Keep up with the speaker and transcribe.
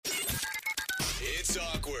It's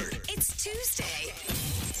awkward. It's Tuesday.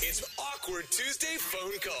 It's Awkward Tuesday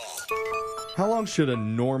phone call. How long should a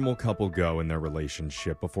normal couple go in their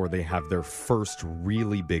relationship before they have their first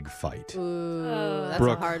really big fight? Ooh, that's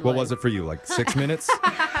Brooke, a hard what one. was it for you? Like 6 minutes?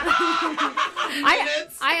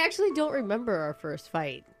 I actually don't remember our first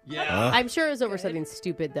fight. Yeah. I'm sure it was over something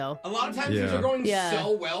stupid, though. A lot of times Yeah. things are going Yeah.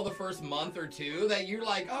 so well the first month or two that you're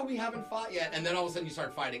like, oh, we haven't fought yet. And then all of a sudden you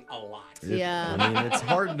start fighting a lot. Yeah. I mean, it's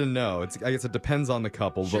hard to know. I guess it depends on the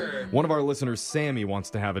couple. Sure. But one of our listeners, Sammy, wants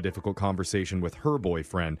to have a difficult conversation with her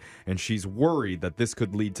boyfriend, and she's worried that this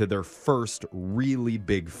could lead to their first really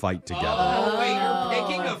big fight together. Oh, wait, you're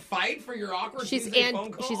picking a fight for your awkward She's Tuesday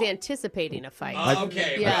phone call? she's anticipating a fight.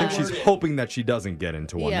 Okay. Yeah. I think she's worded. hoping that she doesn't get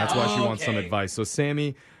into one. Yeah. That's why she wants some Okay. advice. So,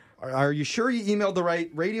 Sammy, are you sure you emailed the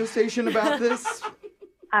right radio station about this?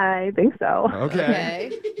 I think so.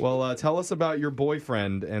 Okay. Well, tell us about your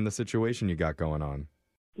boyfriend and the situation you got going on.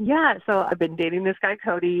 Yeah, so I've been dating this guy,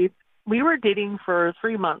 Cody. We were dating for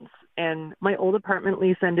 3 months, and my old apartment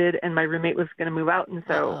lease ended, and my roommate was going to move out, and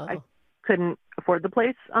so I couldn't afford the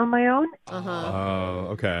place on my own. Oh,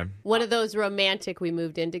 okay. One of those romantic we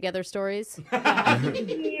moved in together stories.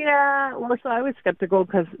 Yeah, well, so I was skeptical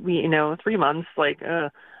because 3 months,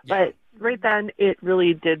 but right then it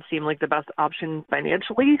really did seem like the best option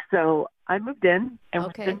financially, so I moved in, and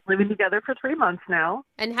Okay. we've been living together for 3 months now.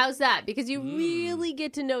 And how's that? Because you really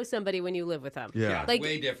get to know somebody when you live with them. Yeah. Like,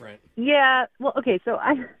 way different. Yeah, well, okay, so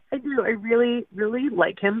I do. I really, really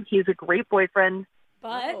like him. He's a great boyfriend.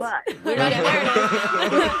 But we're not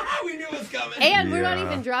We knew it was coming. and we're not Yeah.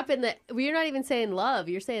 even you're not even saying love.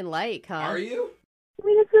 You're saying like, huh? Are you? I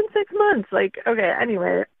mean, it's been 6 months. Okay,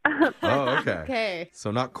 anyway. Oh, okay. Okay. So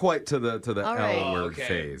not quite to the All L right. word Okay.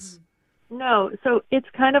 phase. No, so it's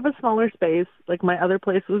kind of a smaller space. Like, my other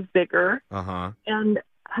place was bigger. Uh-huh. And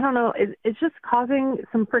I don't know, it's just causing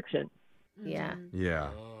some friction. Yeah. Yeah.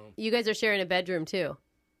 You guys are sharing a bedroom too.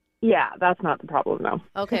 Yeah, that's not the problem,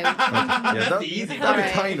 though. Okay. Yeah, That's the easy that'd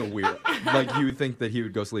be part. kind of weird. Like, you would think that he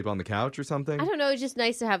would go sleep on the couch or something? I don't know. It's just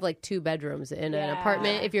nice to have like 2 bedrooms in an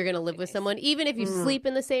apartment if you're going to live with someone. Even if you sleep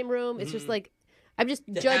in the same room, it's just like, I'm just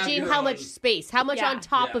have judging your how own- much space, how much on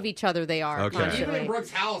top of each other they are Okay. Even constantly. in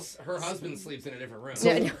Brooke's house, her husband sleeps in a different room.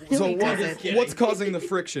 No, So he doesn't. kidding. what's causing the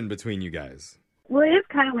friction between you guys? Well, it is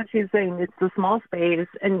kind of what she's saying. It's the small space.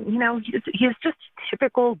 And, he's just a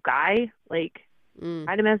typical guy,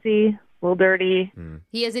 kind of messy, a little dirty.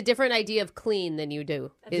 He has a different idea of clean than you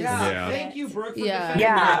do. Yeah. Thank you, Brooke, for Yeah. defending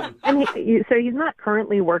Yeah, him. and so he's not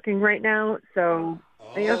currently working right now, so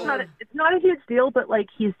it's not a huge deal, but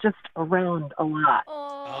he's just around a lot.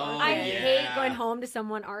 I yeah. hate going home to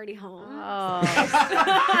someone already home. Oh.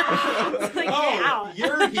 It's like, get Oh, out.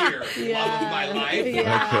 you're here, love of my life.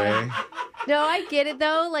 Yeah. Okay. No, I get it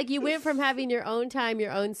though. Like you went from having your own time,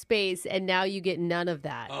 your own space, and now you get none of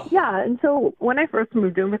that. Yeah, and so when I first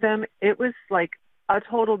moved in with him, it was like a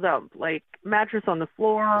total dump, mattress on the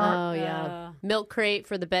floor. Oh yeah, milk crate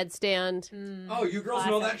for the bedstand. Oh, you girls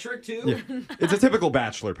know that trick too? Yeah. It's a typical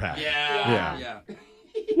bachelor pad. Yeah.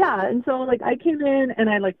 Yeah, and so I came in and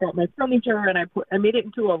I brought my furniture and I made it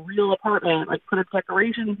into a real apartment, put up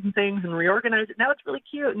decorations and things and reorganized it. Now it's really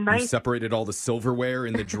cute and You nice. separated all the silverware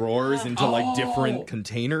in the drawers into different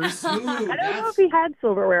containers. Ooh, I don't know that's if he had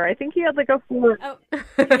silverware. I think he had a fork. Oh,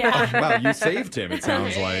 yeah. Wow, you saved him, it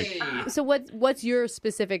sounds like. Hey. So what's your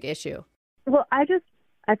specific issue? Well,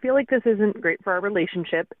 I feel like this isn't great for our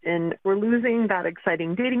relationship, and we're losing that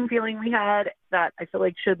exciting dating feeling we had that I feel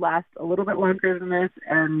like should last a little bit longer than this,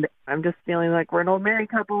 and I'm just feeling like we're an old married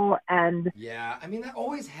couple, and Yeah, I mean, that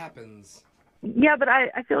always happens. yeah, but I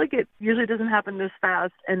feel like it usually doesn't happen this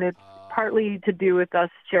fast, and it's partly to do with us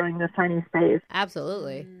sharing this tiny space.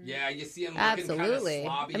 Absolutely. Yeah, you see him looking Absolutely. kind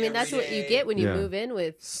of sloppy I mean, that's every what you day. get when you Yeah. move in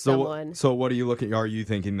with someone. So what are you looking? Are you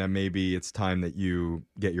thinking that maybe it's time that you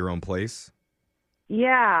get your own place?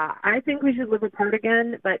 Yeah, I think we should live apart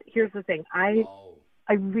again, but here's the thing. I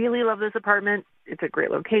really love this apartment. It's a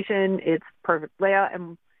great location. It's perfect layout,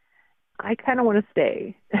 and I kind of want to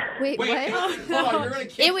stay. Wait, Wait, what? hold on, you're gonna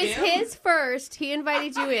kick It was him? his first. He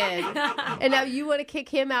invited you in, and now you want to kick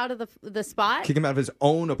him out of the spot. Kick him out of his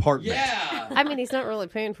own apartment. Yeah. I mean, he's not really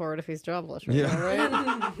paying for it if he's jobless right Yeah. now,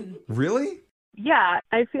 right? Really? Yeah,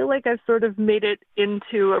 I feel like I've sort of made it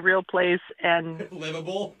into a real place, and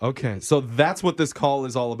Livable. Okay, so that's what this call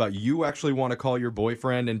is all about. You actually want to call your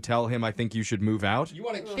boyfriend and tell him I think you should move out? You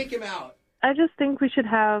want to kick him out. I just think we should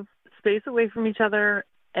have space away from each other,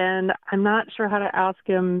 and I'm not sure how to ask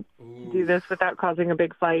him to do this without causing a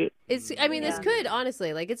big fight. I mean, this could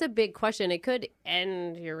honestly, it's a big question. It could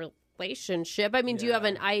end your relationship. I mean, do you have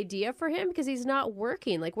an idea for him? Because he's not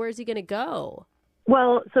working. Where is he going to go?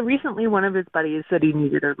 Well, so recently one of his buddies said he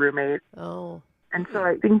needed a roommate. Oh. And so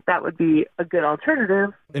I think that would be a good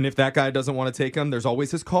alternative. And if that guy doesn't want to take him, there's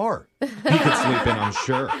always his car. He could sleep in, I'm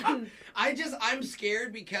sure. I'm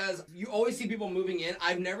scared because you always see people moving in.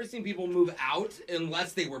 I've never seen people move out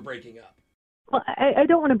unless they were breaking up. Well, I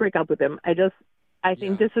don't want to break up with him. I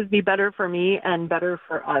think this would be better for me and better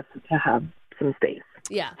for us to have some space.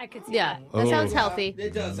 Yeah. I could see Yeah. that. That sounds Oh. healthy.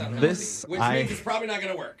 It does sound This- healthy, which I- means it's probably not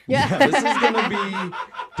going to work. Yeah, this is going to be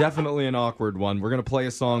definitely an awkward one. We're going to play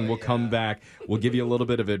a song. We'll come back. We'll give you a little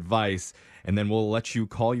bit of advice, and then we'll let you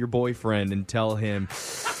call your boyfriend and tell him,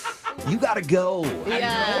 you got to go. At your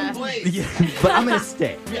Yeah. own place. Yeah, but I'm going to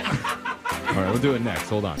stay. Yeah. All right, we'll do it next.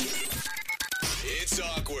 Hold on. It's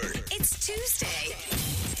awkward. It's Tuesday.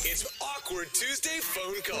 It's Awkward Tuesday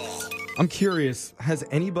phone call. I'm curious, has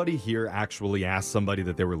anybody here actually asked somebody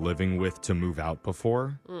that they were living with to move out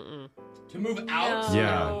before? To move out?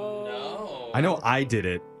 Yeah. No. I know I did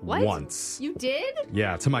it What? once. You did?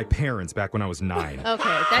 Yeah, to my parents back when I was 9. Okay,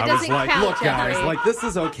 that I was doesn't like, count, look, guys, Jeffrey. like, this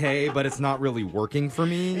is okay, but it's not really working for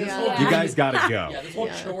me. Yeah. You guys got to go. Yeah, this whole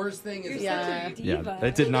chores thing is Yeah. Diva. Yeah,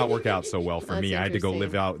 it did not work out so well for That's me. I had to go interesting.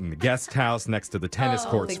 live out in the guest house next to the tennis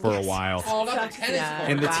courts the for a guest while. Oh, not the tennis Yeah. court.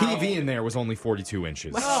 And the Wow. TV in there was only 42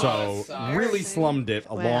 inches. Oh, so that sucks. really slummed it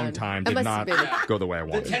a Wow. long time. That Did must not have go the way I The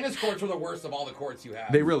wanted. tennis courts were the worst of all the courts you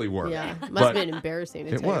had. They really were. Yeah. Must But have been embarrassing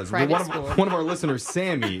to it tell your was. Well, private school. one of our listeners,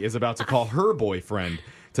 Sammy, is about to call her boyfriend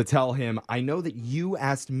to tell him, I know that you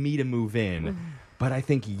asked me to move in, but I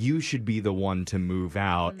think you should be the one to move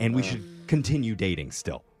out, and we should continue dating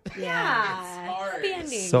still. Yeah. hard. Happy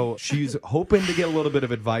ending. So she's hoping to get a little bit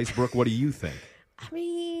of advice. Brooke, what do you think? I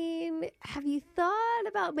mean, have you thought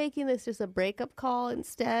about making this just a breakup call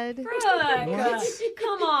instead? Brooke,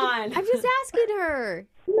 come on. I'm just asking her.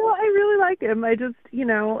 No, I really like him. I just,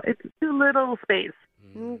 it's too little space.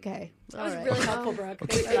 Okay. That was All right. really helpful, Brooke.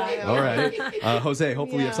 Thanks for that. All right. Jose,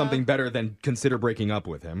 hopefully you have Yeah. something better than consider breaking up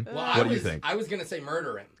with him. Well, What do you think? I was going to say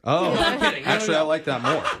murder him. Oh, No, I'm kidding. No, actually, no. I like that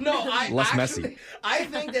more. No, Less actually, messy. I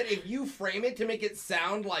think that if you frame it to make it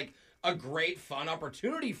sound like a great fun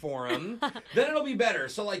opportunity for him, then it'll be better.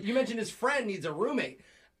 So like you mentioned his friend needs a roommate.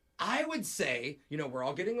 I would say, we're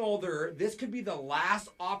all getting older. This could be the last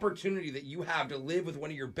opportunity that you have to live with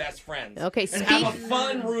one of your best friends. Okay, and have a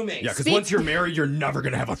fun roommate. Yeah, because Speak- once you're married, you're never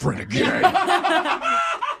going to have a friend again.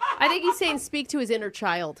 I think he's saying speak to his inner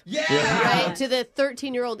child. Yeah. Right? To the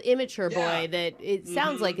 13-year-old immature Yeah. boy that it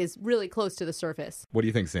sounds like is really close to the surface. What do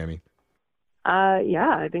you think, Sammy?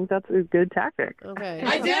 Yeah, I think that's a good tactic. Okay.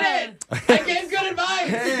 I did it. I gave good advice.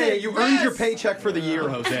 Hey, you earned your Yes. paycheck for the year,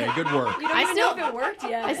 Jose. Good work. You don't I even still- know if it worked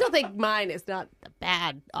yet. I still think mine is not a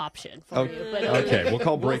bad option for you. But Okay, we'll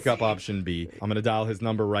call We'll breakup see. option B. I'm going to dial his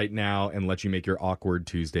number right now and let you make your awkward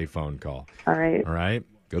Tuesday phone call. All right. All right?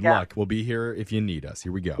 Good Yeah. luck. We'll be here if you need us.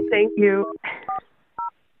 Here we go. Thank you.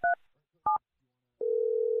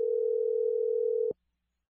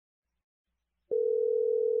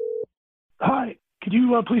 Hi. Could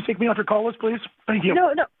you please take me off your call list, please? Thank you.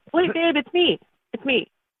 No. Wait, babe, it's me. It's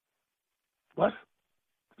me. What?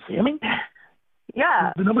 Sammy?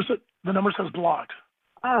 Yeah. The number says blocked.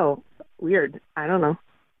 Oh, weird. I don't know.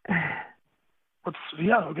 Okay.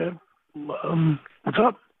 What's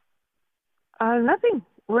up? Nothing.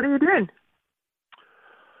 What are you doing?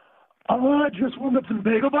 Just warmed up some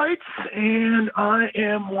bagel bites, and I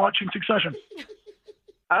am watching Succession.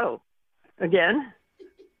 Oh, again?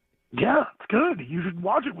 Yeah, it's good. You should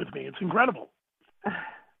watch it with me. It's incredible.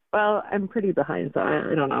 Well, I'm pretty behind, so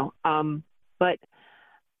I don't know. But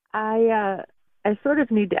I sort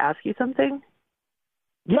of need to ask you something.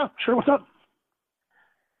 Yeah, sure. What's up?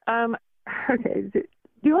 Okay.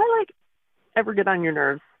 Do I ever get on your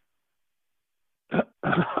nerves?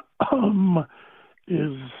 I'm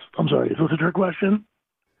sorry. Is this a trick question?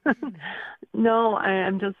 No,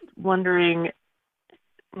 I'm just wondering.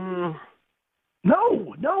 No.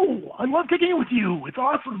 I love kicking it with you. It's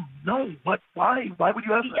awesome. No, but why? Why would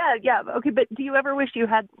you ask that? Yeah. Okay, but do you ever wish you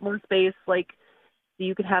had more space, so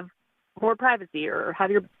you could have more privacy or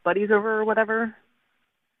have your buddies over or whatever?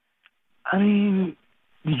 I mean,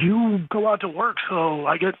 you go out to work, so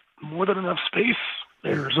I get more than enough space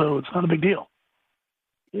there, so it's not a big deal.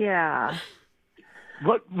 Yeah.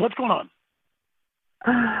 What's going on?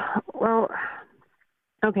 Well,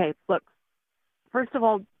 okay, look. First of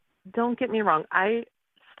all, don't get me wrong. I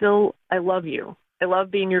love you. I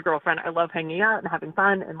love being your girlfriend. I love hanging out and having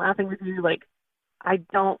fun and laughing with you. I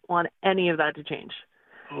don't want any of that to change.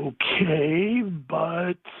 Okay,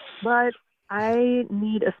 but I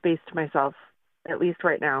need a space to myself, at least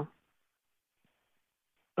right now.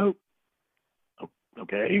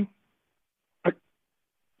 okay.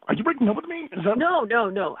 Are you breaking up with me? Is that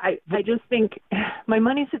No. I just think my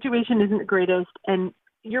money situation isn't the greatest. And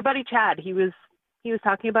your buddy Chad, he was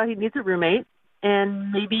talking about he needs a roommate,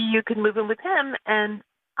 and maybe you could move in with him, and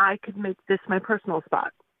I could make this my personal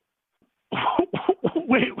spot.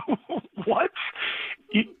 Wait, what?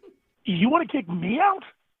 You want to kick me out?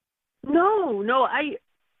 No,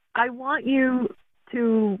 I want you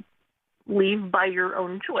to leave by your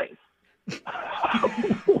own choice.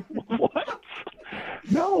 What?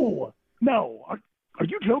 No. Are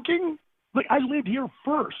you joking? Like, I lived here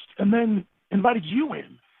first and then invited you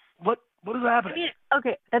in. What is happening?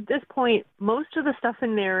 Okay, at this point, most of the stuff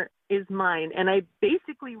in there is mine, and I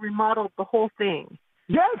basically remodeled the whole thing.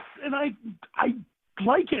 Yes, and I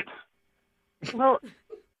like it. Well,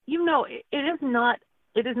 it is not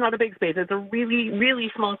a big space. It's a really,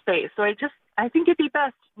 really small space. So I think it'd be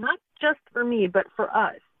best, not just for me, but for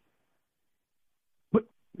us. But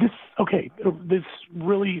this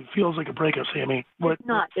really feels like a breakup, Sammy. What?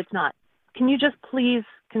 It's not. Can you just please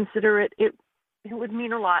consider it? It would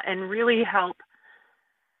mean a lot and really help.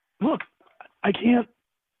 Look, I can't,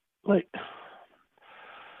 like...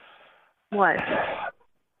 What?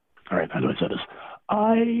 All right, how do I say this?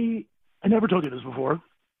 I never told you this before,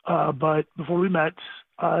 but before we met,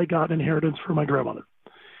 I got an inheritance from my grandmother.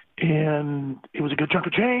 And it was a good chunk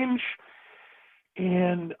of change,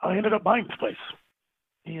 and I ended up buying this place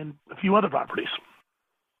and a few other properties.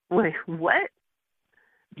 Wait, what?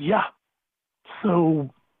 Yeah. So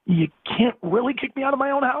you can't really kick me out of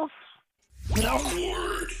my own house? You know?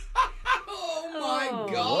 Oh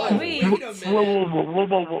my God! Wait. Wait a minute.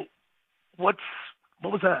 Whoa. What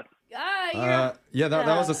was that? Yeah, that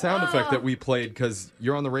was a sound effect that we played because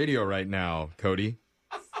you're on the radio right now, Cody.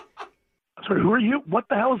 Sorry, who are you? What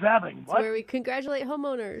the hell is happening? It's What? where we congratulate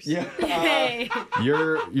homeowners. Yeah. Hey.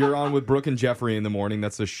 You're on with Brooke and Jeffrey in the morning.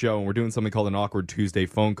 That's the show, and we're doing something called an Awkward Tuesday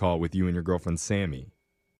phone call with you and your girlfriend, Sammy.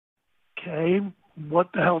 Okay, what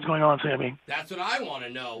the hell is going on, Sammy? That's what I want to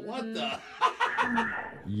know. What the?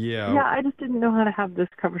 Yeah. Yeah, I just didn't know how to have this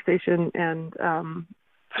conversation, and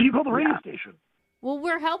So you called the radio station. Well,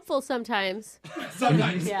 we're helpful sometimes.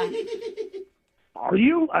 Sometimes. Yeah. Are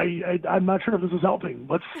you? I'm not sure if this is helping.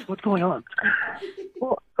 What's going on?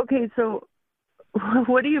 well, okay. So,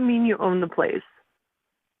 what do you mean you own the place?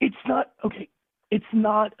 It's not okay. It's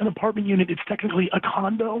not an apartment unit. It's technically a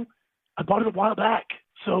condo. I bought it a while back,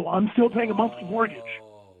 so I'm still paying a monthly mortgage,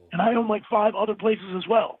 and I own like 5 other places as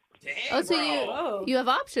well. Damn, So bro. you have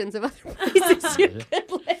options of other places you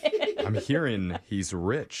could live. I'm hearing he's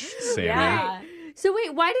rich, Sammy. Yeah. So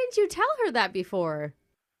wait, why didn't you tell her that before?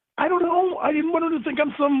 I don't know. I didn't want her to think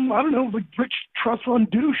I'm some, I don't know, like rich trust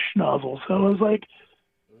fund douche nozzle. So I was like,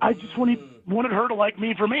 I just wanted her to like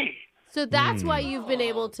me for me. So that's why you've been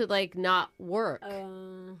able to like not work.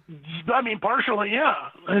 I mean, partially, yeah.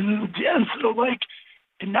 And so like,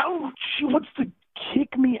 and now she wants to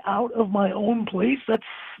kick me out of my own place?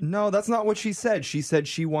 No, that's not what she said. She said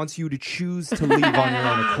she wants you to choose to leave on your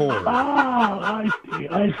own accord.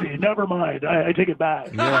 I see. Never mind. I take it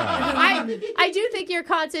back. Yeah. I do think you're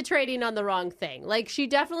concentrating on the wrong thing. Like, she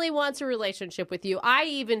definitely wants a relationship with you. I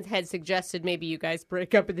even had suggested maybe you guys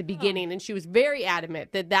break up at the beginning, and she was very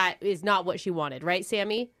adamant that that is not what she wanted. Right,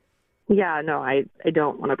 Sammy? Yeah, no, I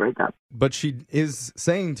don't want to break up. But she is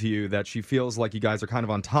saying to you that she feels like you guys are kind of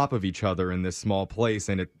on top of each other in this small place,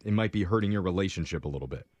 and it might be hurting your relationship a little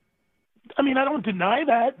bit. I mean, I don't deny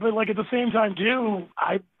that, but like at the same time, too,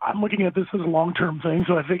 I'm looking at this as a long-term thing,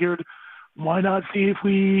 so I figured why not see if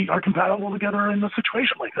we are compatible together in a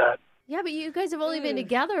situation like that? Yeah, but you guys have only been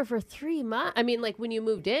together for 3 months. I mean, like when you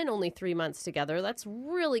moved in, only 3 months together. That's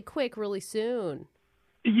really quick, really soon.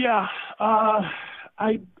 Yeah,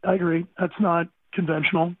 I agree. That's not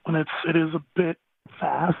conventional, and it is a bit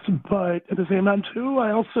fast, but at the same time, too,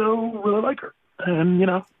 I also really like her. And, you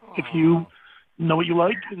know, if you know what you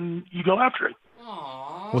like, and you go after it.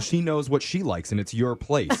 Well, she knows what she likes, and it's your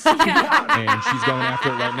place. And she's going after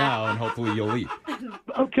it right now, and hopefully you'll leave.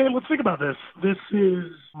 Okay, let's think about this. This is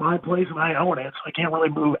my place, and I own it, so I can't really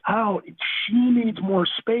move out. She needs more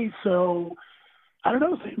space, so I don't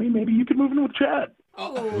know, Sammy, maybe you could move in with Chad.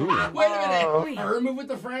 Wait a minute. Her move with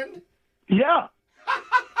a friend? Yeah.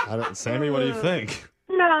 Sammy, what do you think?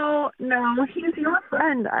 No, he's your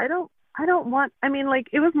friend. I don't want, I mean, like,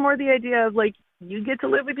 it was more the idea of, like, you get to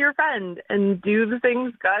live with your friend and do the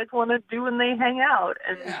things guys want to do when they hang out.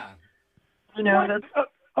 And, you know, that's...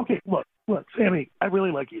 Okay, look, Sammy, I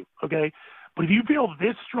really like you, okay? But if you feel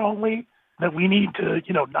this strongly that we need to,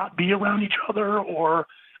 you know, not be around each other, or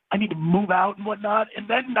I need to move out and whatnot, and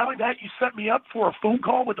then not only that, you set me up for a phone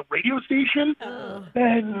call with the radio station,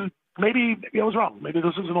 then maybe I was wrong. Maybe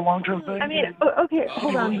this isn't a long-term thing. I mean, okay,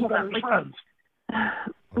 hold on. Like, Friends.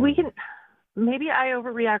 we can, maybe I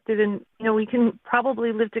overreacted, and we can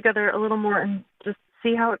probably live together a little more and just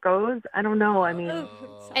see how it goes. I don't know. I mean,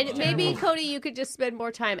 And maybe, Cody, you could just spend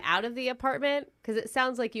more time out of the apartment because it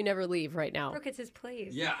sounds like you never leave right now. Brooke, it's his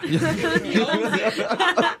place. Yeah.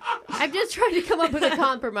 I'm just trying to come up with a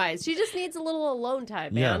compromise. She just needs a little alone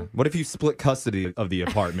time, Yeah. man. What if you split custody of the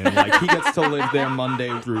apartment? Like he gets to live there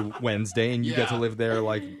Monday through Wednesday, and you get to live there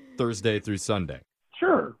like Thursday through Sunday.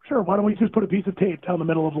 Sure. Why don't we just put a piece of tape down the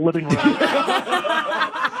middle of the living room?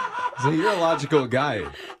 So you're a logical guy,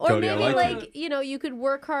 Or Cody. maybe, I like that. you could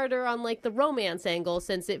work harder on, like, the romance angle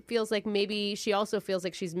since it feels like maybe she also feels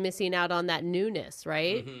like she's missing out on that newness,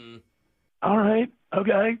 right? Mm-hmm. All right.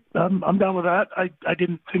 Okay. I'm down with that. I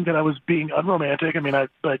didn't think that I was being unromantic. I mean,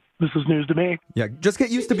 but this is news to me. Yeah, just get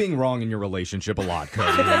used to being wrong in your relationship a lot,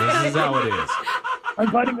 Cody. This is how it is. I'm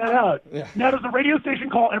finding that out. Now, does the radio station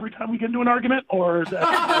call every time we get into an argument, or is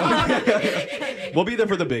that... We'll be there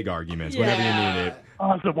for the big arguments whenever you need it.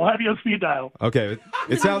 Awesome. We'll have you on speed dial. Okay.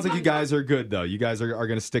 It sounds like you guys are good, though. You guys are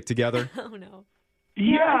going to stick together. Oh, no.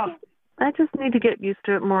 Yeah. I just need to get used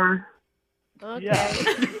to it more. Okay. Yeah.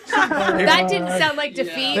 That didn't sound like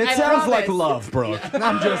defeat. It I sounds like promise. love, Brooke.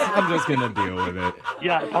 I'm just going to deal with it.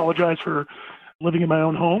 Yeah. I apologize for living in my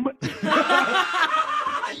own home.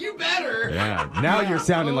 You better. Yeah. Now you're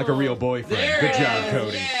sounding like a real boyfriend. There Good it job, is.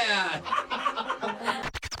 Cody. Yeah.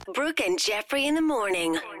 Brooke and Jeffrey in the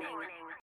morning.